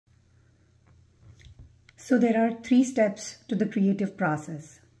So there are 3 steps to the creative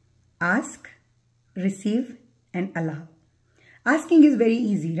process: ask, receive, and allow. Asking is very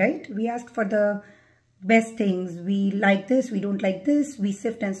easy, right? We ask for the best things. We like this, we don't like this. We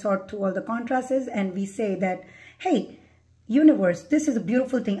sift and sort through all the contrasts and we say that, hey, universe, this is a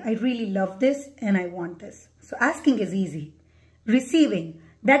beautiful thing. I really love this and I want this. So asking is easy. Receiving,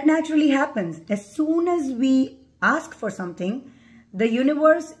 that naturally happens. As soon as we ask for something, the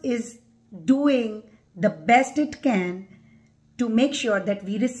universe is doing the best it can to make sure that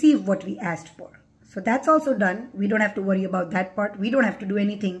we receive what we asked for. So that's also done. We don't have to worry about that part. We don't have to do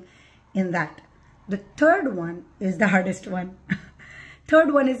anything in that. The third one is the hardest one.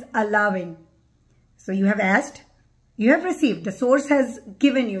 Third one is allowing. So you have asked, you have received. The source has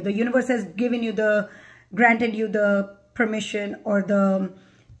given you, the universe has given you granted you the permission or the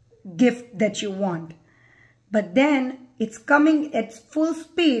gift that you want. But then it's coming at full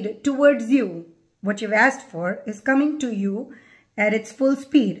speed towards you. What you've asked for is coming to you at its full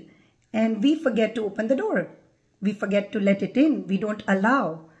speed. And we forget to open the door. We forget to let it in. We don't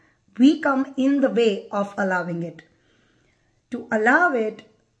allow. We come in the way of allowing it. To allow it,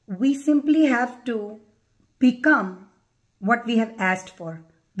 we simply have to become what we have asked for.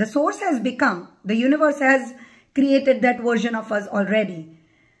 The source has become. The universe has created that version of us already.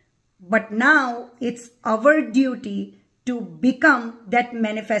 But now it's our duty to become that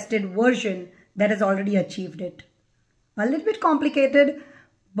manifested version that has already achieved it. A little bit complicated,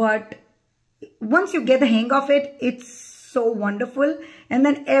 but once you get the hang of it, it's so wonderful. And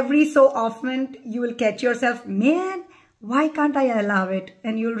then every so often you will catch yourself, man, why can't I allow it?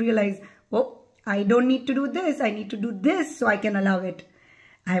 And you'll realize, oh, I don't need to do this. I need to do this so I can allow it.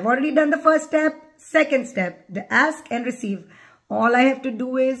 I've already done the first step. Second step, the ask and receive. All I have to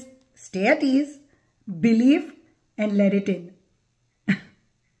do is stay at ease, believe, and let it in.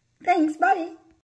 Thanks. Bye.